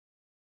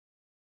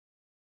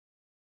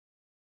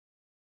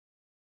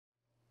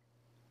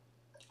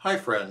Hi,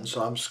 friends.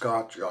 I'm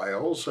Scott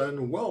Giles,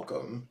 and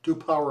welcome to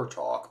Power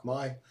Talk,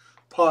 my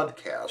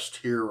podcast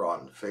here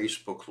on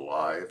Facebook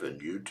Live and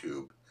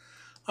YouTube.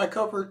 I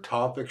cover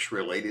topics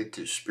related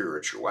to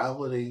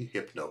spirituality,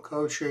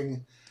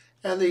 hypnocoaching,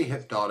 and the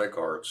hypnotic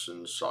arts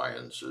and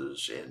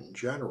sciences in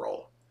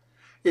general.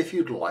 If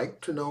you'd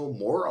like to know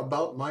more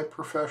about my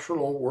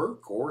professional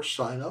work or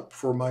sign up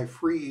for my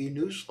free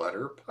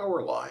newsletter,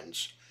 Power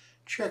Lines,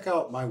 check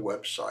out my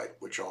website,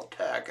 which I'll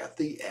tag at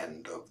the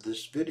end of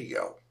this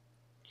video.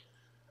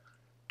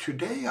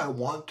 Today I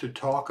want to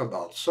talk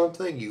about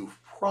something you've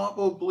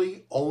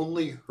probably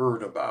only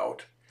heard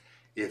about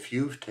if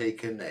you've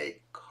taken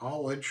a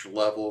college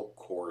level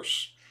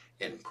course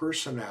in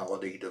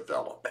personality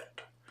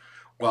development.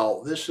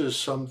 While this is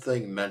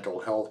something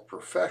mental health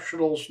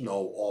professionals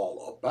know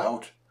all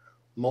about,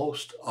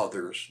 most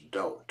others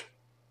don't.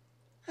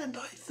 And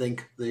I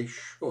think they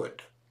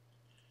should.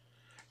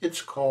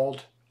 It's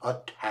called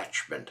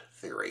attachment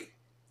theory.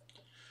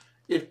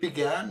 It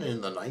began in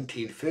the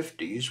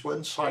 1950s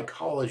when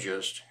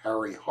psychologist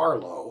Harry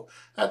Harlow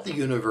at the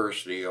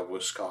University of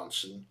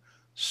Wisconsin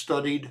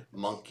studied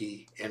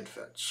monkey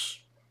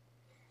infants.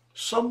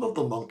 Some of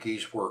the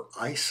monkeys were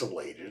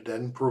isolated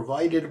and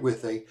provided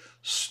with a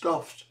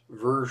stuffed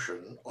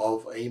version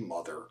of a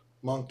mother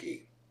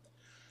monkey.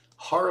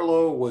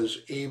 Harlow was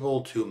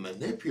able to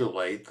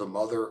manipulate the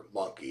mother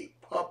monkey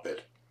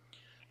puppet,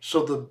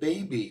 so the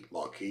baby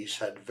monkeys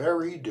had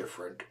very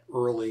different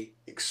early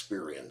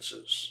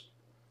experiences.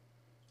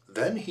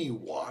 Then he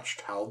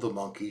watched how the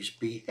monkeys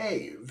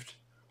behaved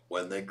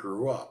when they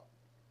grew up.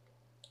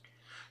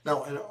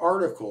 Now, an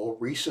article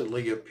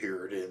recently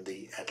appeared in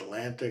the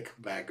Atlantic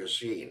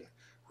magazine,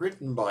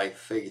 written by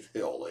Faith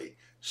Hill, a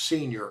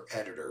senior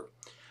editor.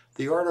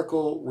 The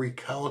article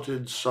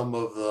recounted some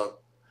of the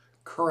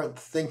current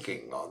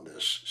thinking on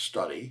this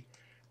study,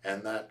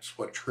 and that's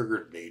what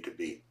triggered me to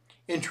be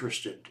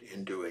interested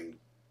in doing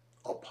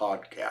a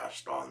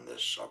podcast on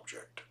this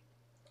subject.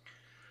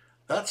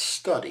 That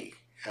study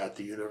at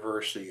the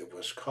University of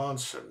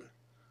Wisconsin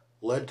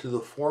led to the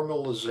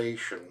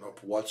formalization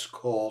of what's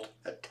called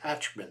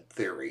attachment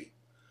theory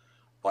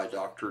by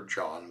Dr.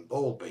 John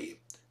Bowlby,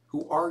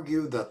 who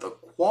argued that the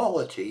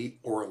quality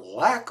or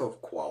lack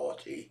of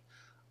quality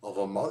of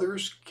a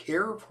mother's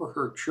care for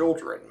her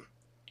children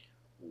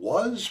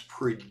was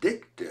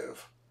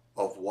predictive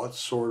of what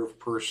sort of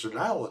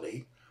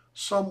personality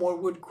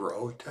someone would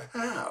grow to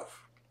have.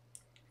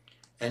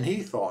 And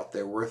he thought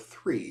there were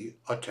three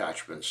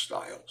attachment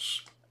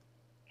styles.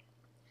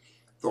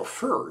 The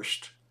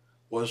first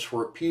was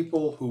for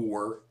people who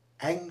were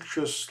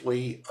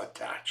anxiously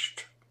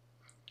attached.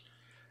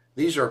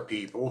 These are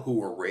people who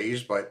were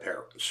raised by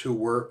parents who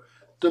were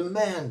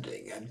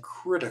demanding and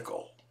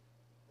critical.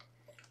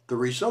 The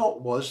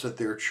result was that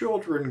their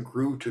children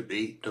grew to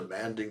be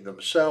demanding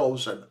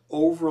themselves and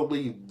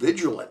overly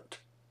vigilant.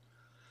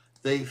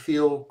 They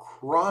feel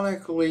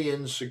chronically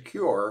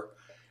insecure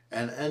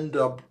and end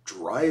up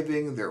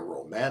driving their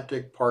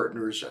romantic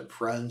partners and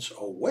friends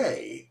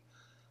away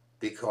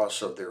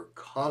because of their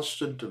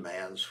constant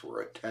demands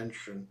for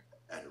attention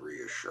and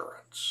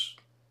reassurance.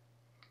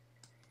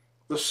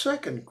 The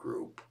second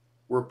group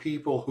were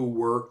people who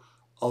were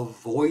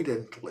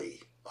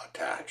avoidantly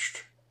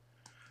attached.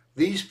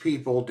 These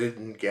people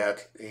didn't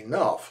get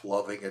enough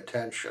loving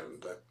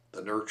attention.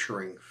 The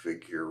nurturing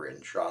figure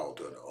in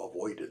childhood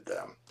avoided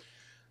them,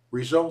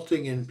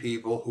 resulting in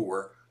people who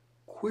were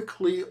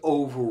quickly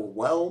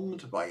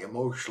overwhelmed by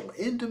emotional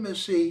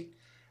intimacy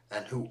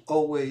and who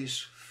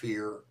always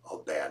fear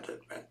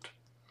abandonment.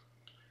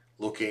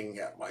 Looking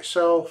at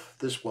myself,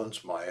 this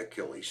one's my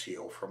Achilles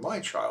heel from my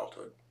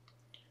childhood.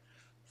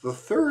 The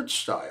third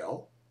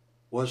style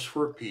was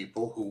for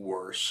people who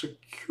were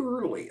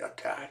securely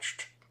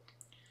attached.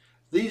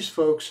 These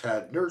folks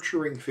had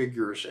nurturing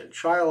figures in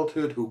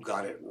childhood who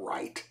got it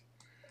right,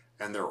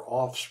 and their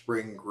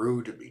offspring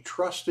grew to be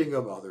trusting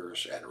of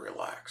others and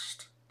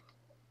relaxed.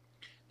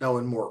 Now,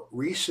 in more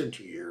recent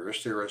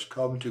years, there has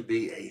come to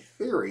be a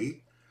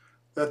theory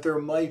that there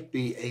might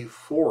be a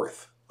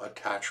fourth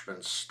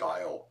attachment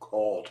style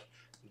called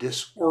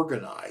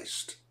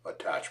disorganized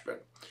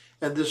attachment.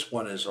 And this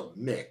one is a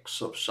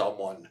mix of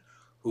someone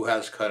who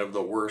has kind of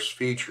the worst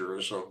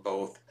features of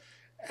both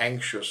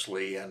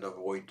anxiously and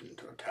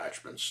avoidant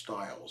attachment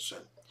styles.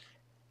 And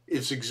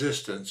its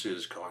existence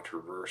is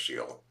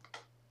controversial.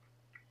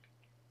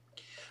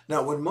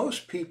 Now, when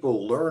most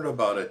people learn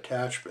about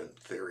attachment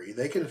theory,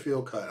 they can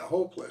feel kind of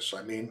hopeless.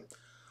 I mean,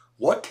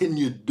 what can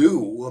you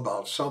do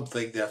about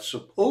something that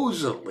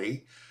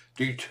supposedly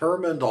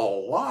determined a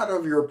lot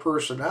of your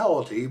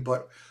personality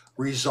but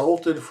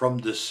resulted from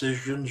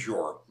decisions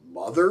your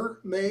mother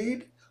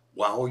made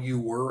while you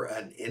were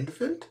an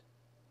infant?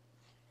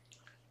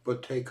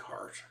 But take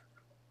heart.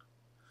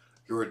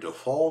 Your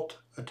default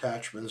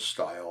attachment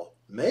style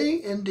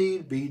may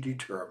indeed be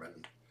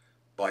determined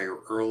by your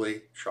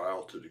early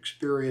childhood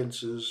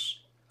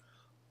experiences,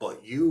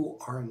 but you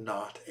are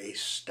not a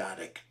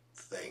static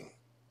thing.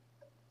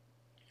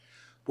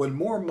 When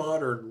more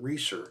modern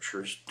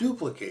researchers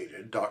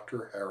duplicated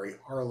Dr. Harry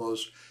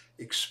Harlow's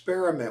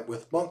experiment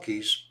with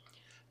monkeys,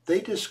 they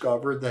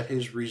discovered that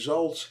his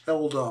results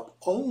held up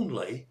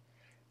only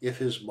if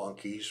his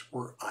monkeys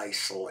were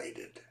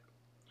isolated.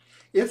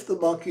 If the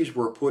monkeys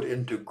were put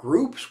into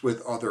groups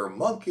with other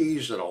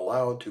monkeys and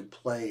allowed to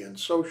play and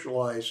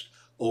socialize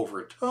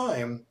over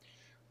time,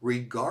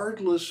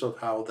 regardless of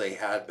how they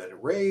had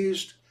been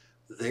raised,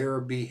 their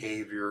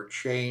behavior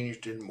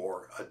changed in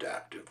more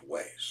adaptive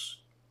ways.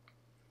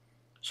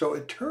 So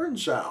it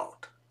turns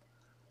out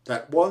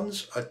that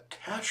one's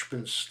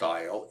attachment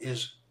style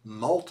is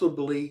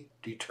multiply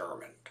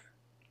determined.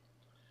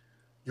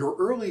 Your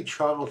early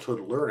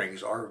childhood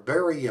learnings are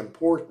very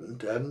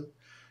important, and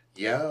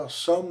yeah,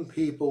 some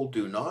people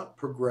do not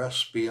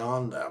progress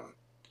beyond them,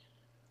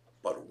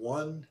 but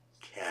one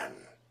can.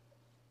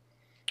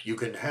 You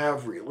can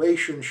have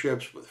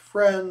relationships with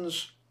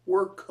friends,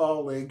 work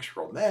colleagues,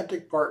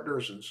 romantic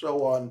partners, and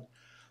so on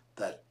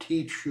that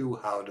teach you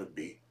how to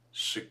be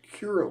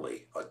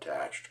securely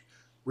attached,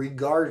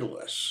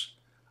 regardless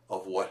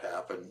of what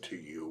happened to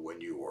you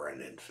when you were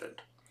an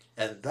infant.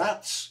 And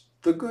that's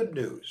the good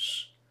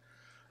news.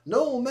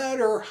 No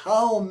matter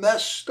how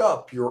messed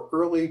up your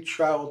early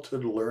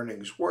childhood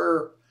learnings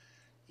were,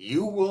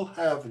 you will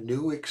have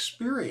new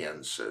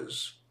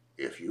experiences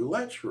if you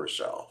let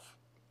yourself.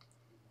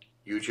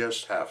 You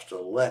just have to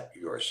let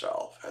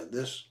yourself. And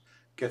this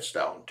gets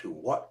down to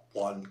what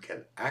one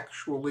can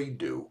actually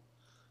do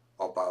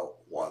about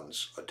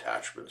one's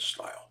attachment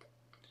style.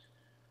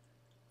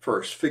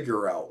 First,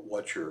 figure out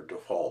what your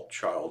default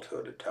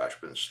childhood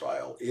attachment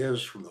style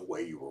is from the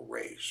way you were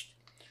raised.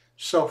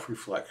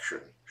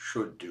 Self-reflection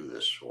should do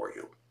this for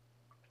you.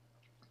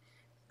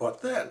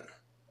 But then,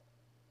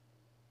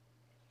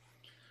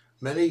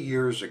 many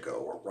years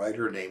ago, a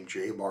writer named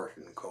J.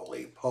 Martin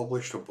Coley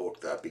published a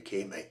book that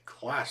became a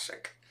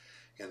classic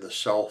in the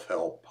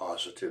self-help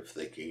positive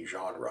thinking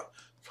genre,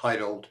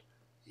 titled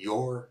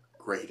Your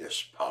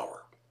Greatest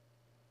Power.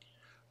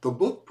 The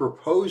book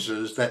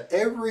proposes that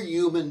every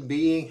human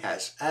being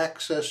has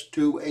access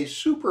to a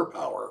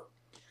superpower.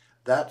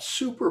 That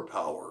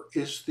superpower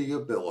is the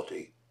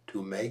ability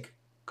to make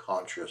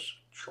conscious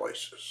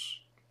choices.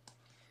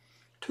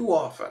 Too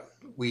often,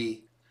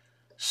 we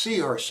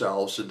see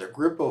ourselves in the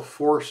grip of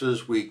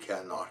forces we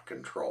cannot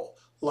control,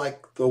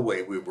 like the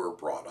way we were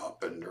brought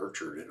up and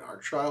nurtured in our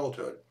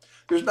childhood.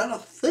 There's not a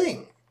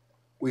thing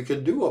we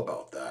can do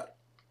about that.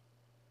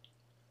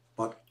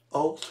 But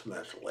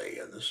ultimately,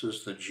 and this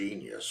is the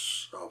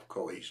genius of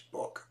Coley's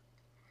book,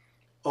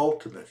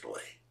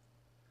 ultimately,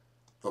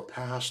 the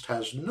past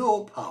has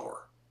no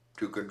power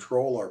to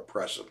control our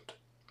present,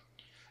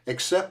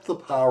 except the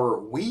power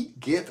we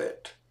give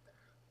it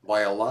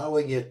by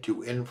allowing it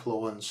to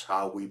influence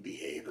how we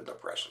behave in the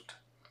present.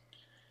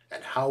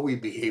 And how we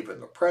behave in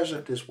the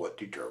present is what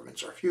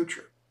determines our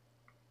future.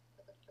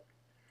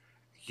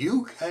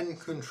 You can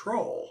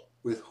control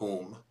with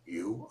whom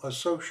you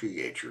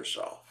associate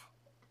yourself.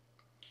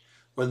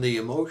 When the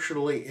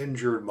emotionally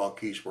injured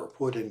monkeys were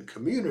put in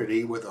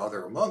community with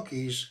other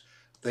monkeys,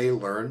 they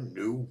learned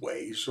new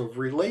ways of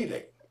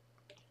relating.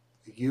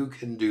 You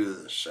can do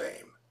the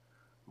same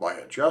by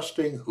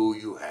adjusting who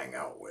you hang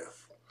out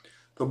with.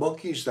 The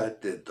monkeys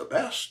that did the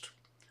best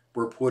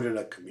were put in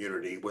a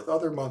community with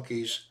other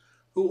monkeys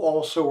who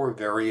also were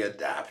very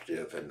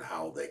adaptive in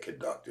how they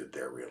conducted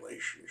their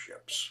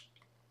relationships.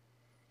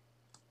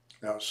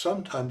 Now,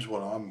 sometimes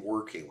when I'm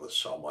working with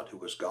someone who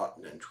has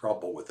gotten in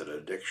trouble with an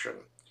addiction,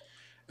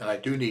 and I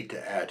do need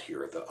to add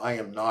here that I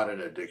am not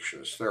an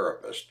addictions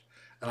therapist,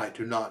 and I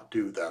do not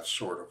do that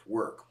sort of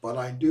work, but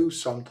I do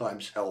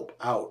sometimes help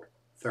out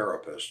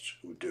therapists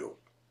who do.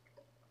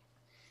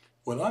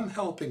 When I'm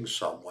helping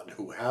someone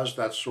who has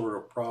that sort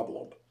of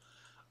problem,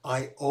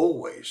 I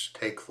always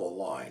take the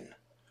line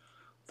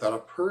that a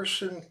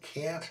person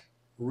can't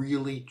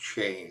really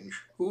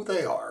change who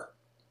they are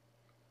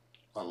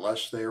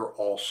unless they are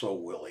also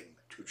willing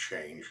to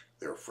change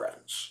their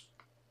friends.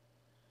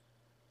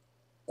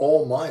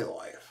 All my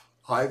life,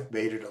 I've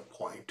made it a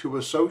point to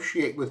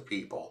associate with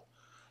people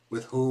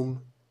with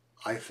whom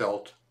I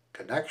felt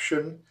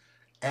connection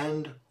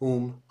and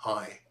whom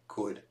I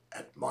could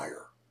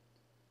admire.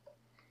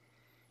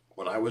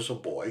 When I was a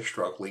boy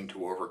struggling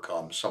to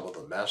overcome some of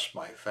the mess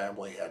my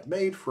family had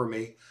made for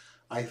me,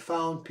 I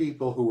found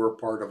people who were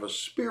part of a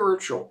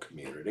spiritual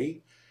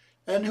community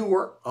and who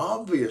were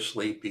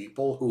obviously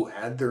people who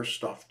had their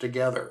stuff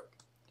together.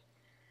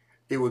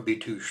 It would be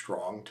too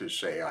strong to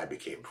say I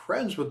became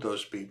friends with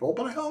those people,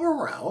 but I hung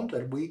around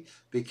and we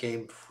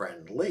became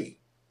friendly.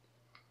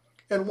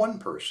 And one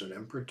person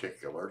in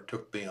particular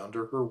took me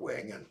under her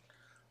wing, and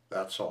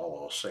that's all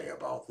I'll say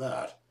about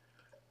that.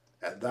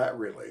 And that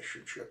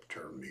relationship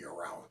turned me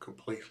around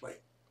completely.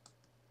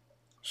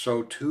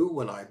 So too,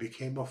 when I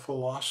became a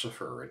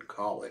philosopher in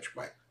college,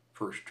 my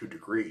first 2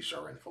 degrees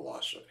are in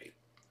philosophy.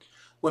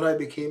 When I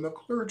became a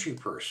clergy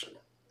person,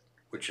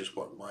 which is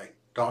what my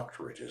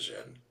doctorate is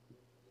in,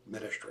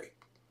 ministry.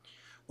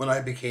 When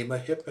I became a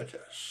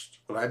hypnotist,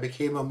 when I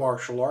became a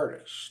martial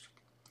artist.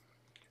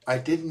 I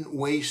didn't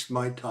waste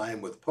my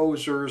time with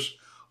posers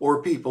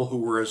or people who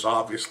were as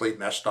obviously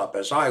messed up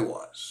as I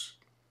was.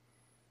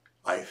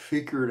 I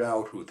figured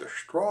out who the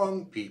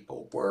strong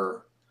people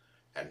were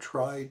and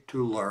tried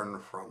to learn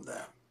from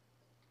them.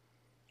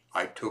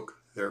 I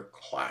took their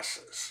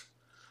classes.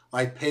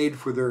 I paid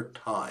for their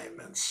time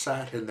and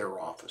sat in their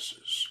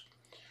offices.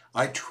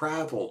 I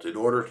traveled in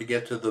order to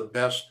get to the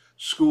best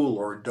school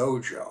or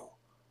dojo.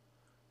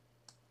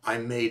 I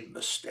made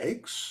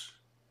mistakes,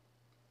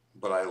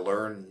 but I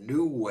learned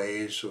new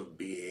ways of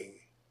being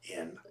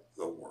in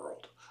the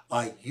world.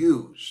 I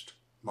used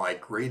my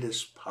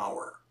greatest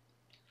power.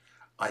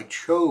 I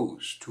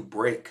chose to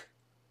break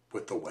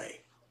with the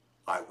way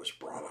I was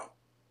brought up.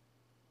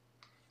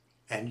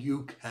 And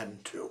you can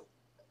too.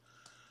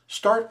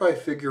 Start by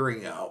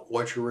figuring out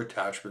what your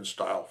attachment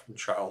style from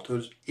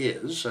childhood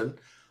is, and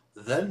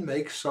then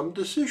make some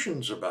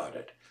decisions about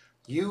it.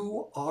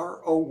 You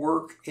are a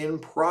work in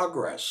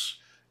progress.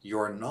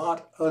 You're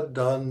not a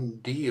done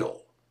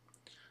deal.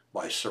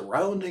 By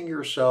surrounding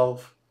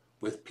yourself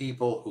with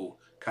people who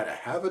kind of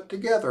have it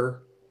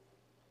together,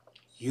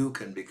 you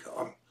can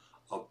become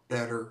a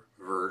better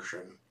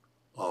version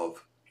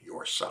of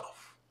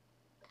yourself.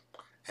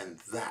 And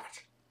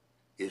that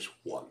is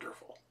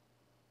wonderful.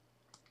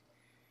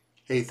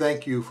 Hey,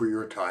 thank you for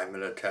your time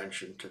and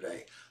attention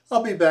today.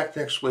 I'll be back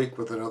next week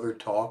with another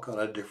talk on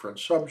a different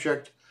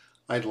subject.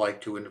 I'd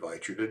like to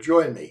invite you to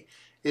join me.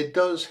 It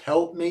does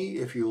help me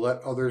if you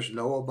let others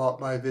know about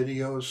my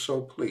videos,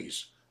 so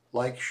please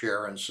like,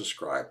 share, and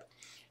subscribe.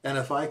 And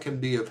if I can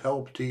be of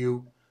help to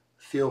you,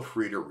 feel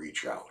free to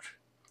reach out.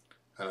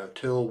 And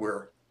until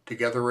we're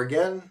together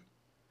again,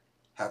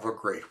 have a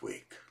great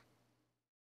week.